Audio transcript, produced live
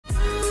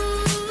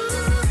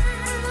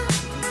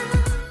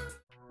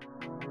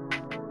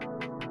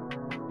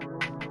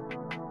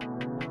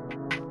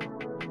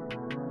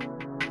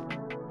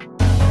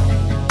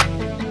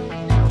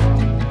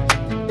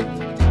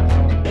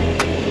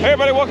Hey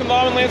everybody, welcome to the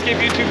Auman Landscape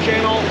YouTube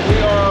channel. We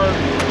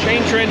are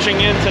chain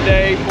trenching in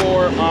today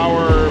for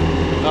our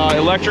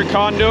electric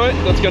conduit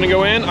that's going to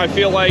go in. I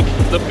feel like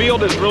the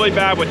field is really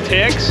bad with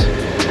ticks,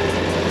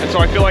 and so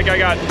I feel like I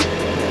got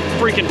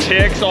freaking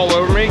ticks all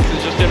over me because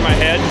it's just in my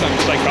head because I'm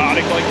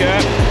psychotic like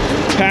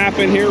that. Pap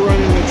in here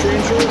running the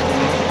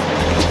trencher.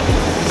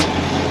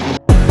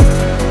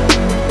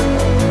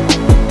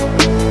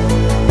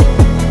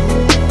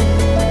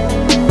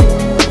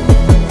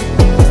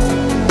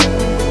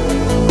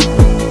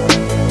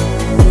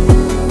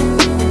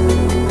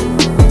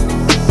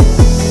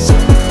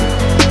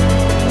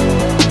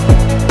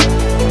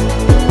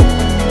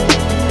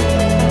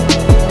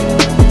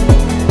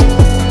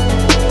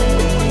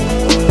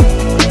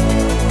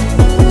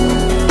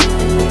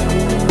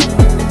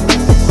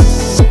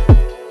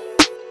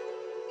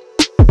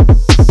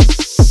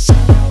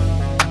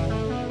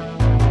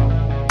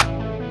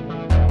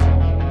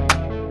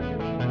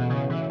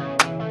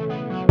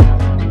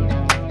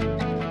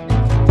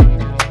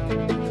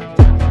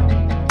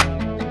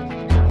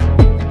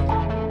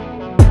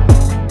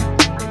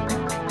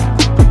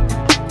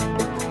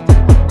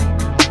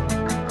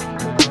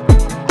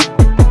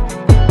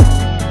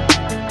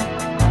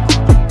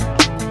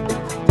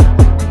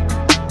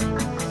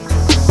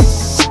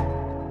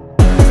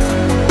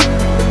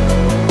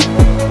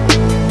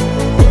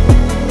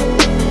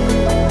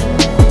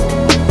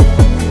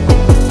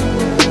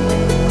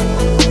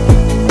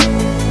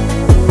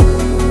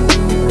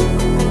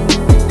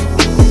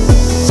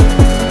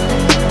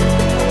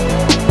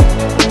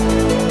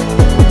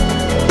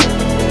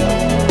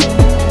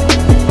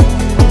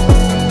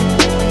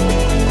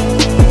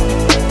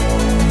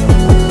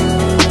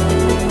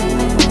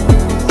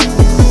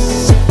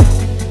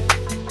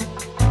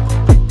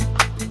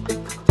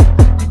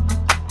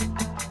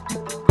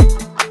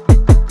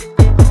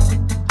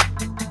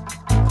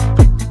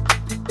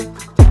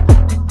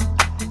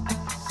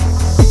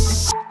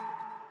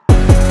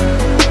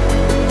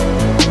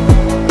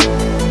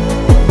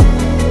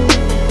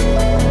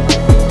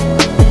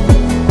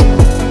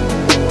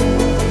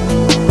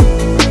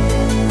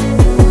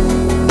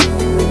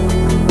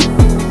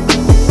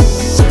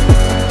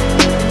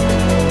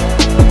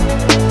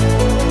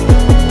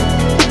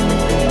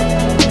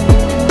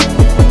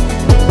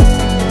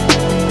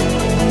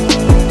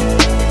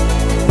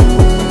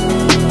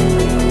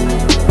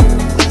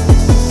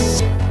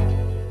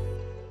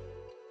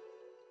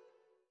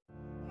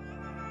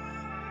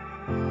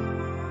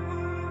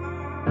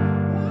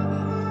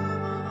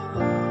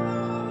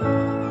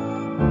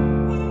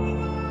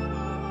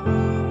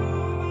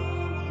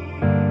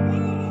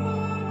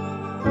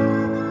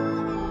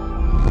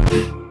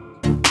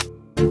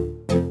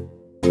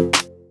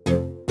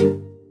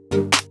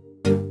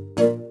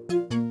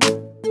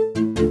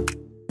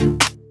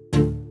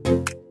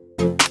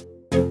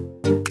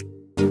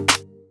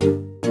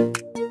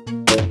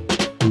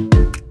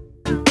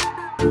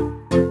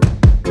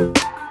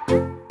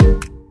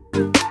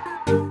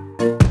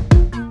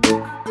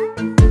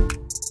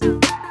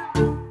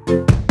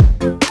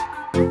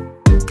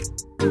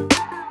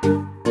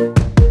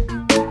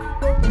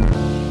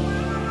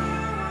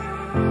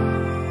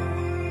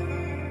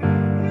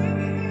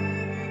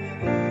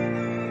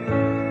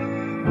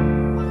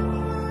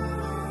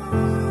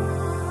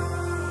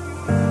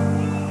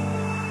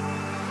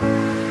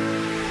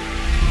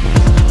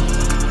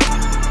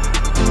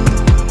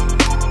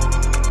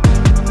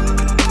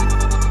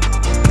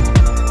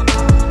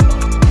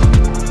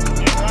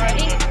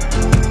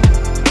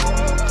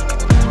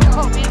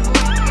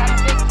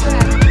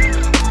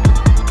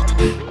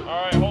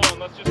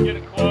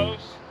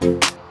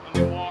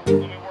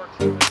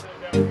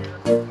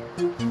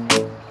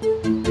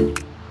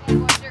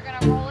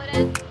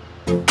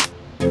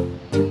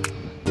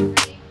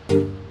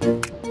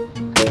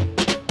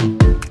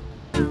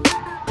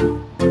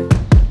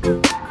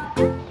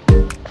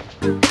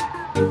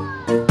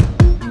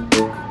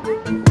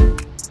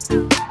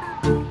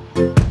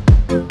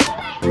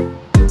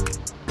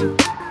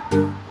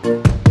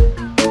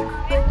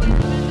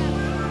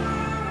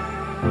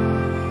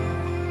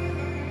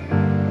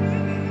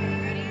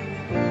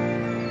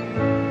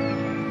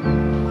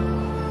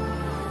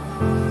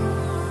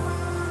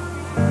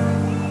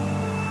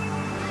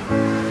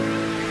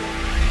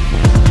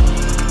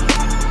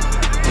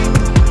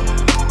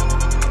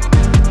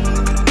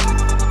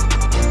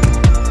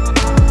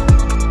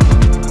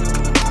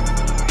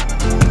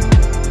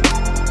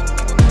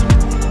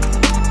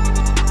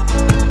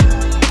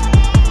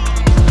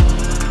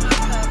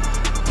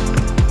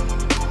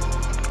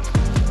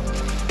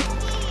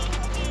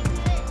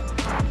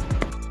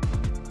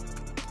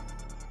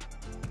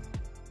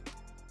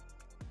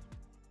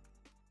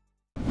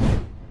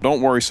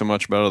 Don't worry so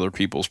much about other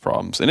people's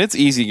problems. And it's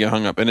easy to get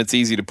hung up, and it's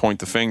easy to point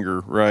the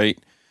finger, right?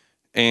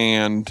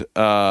 And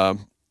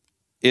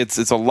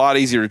it's a lot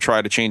easier to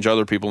try to change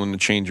other people than to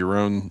change your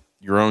own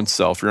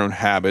self, your own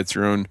habits,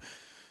 your own.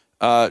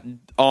 I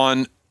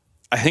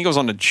think it was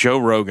on the Joe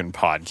Rogan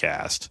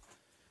podcast.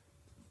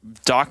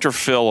 Dr.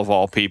 Phil, of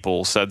all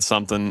people, said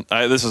something.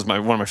 This is one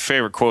of my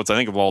favorite quotes, I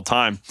think, of all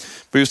time.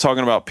 But he was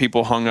talking about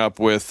people hung up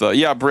with,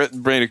 Britt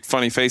made a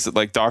funny face that,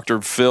 like,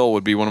 Dr. Phil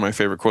would be one of my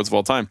favorite quotes of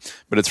all time.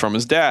 But it's from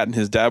his dad. And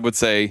his dad would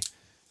say,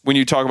 when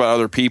you talk about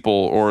other people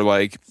or,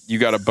 like, you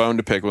got a bone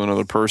to pick with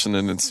another person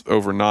and it's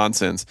over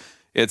nonsense,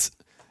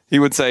 he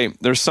would say,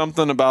 there's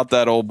something about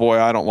that old boy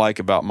I don't like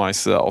about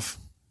myself.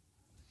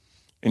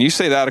 And you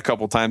say that a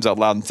couple times out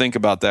loud and think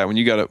about that. When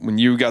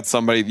you got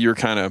somebody that you're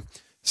kind of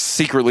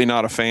secretly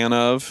not a fan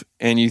of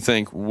and you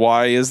think,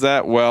 why is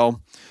that?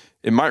 Well,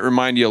 it might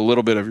remind you a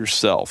little bit of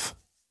yourself,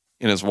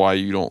 and is why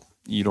you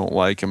don't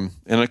like him.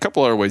 And a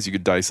couple other ways you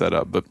could dice that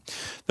up, but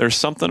there's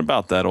something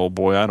about that old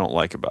boy I don't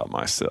like about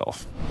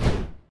myself.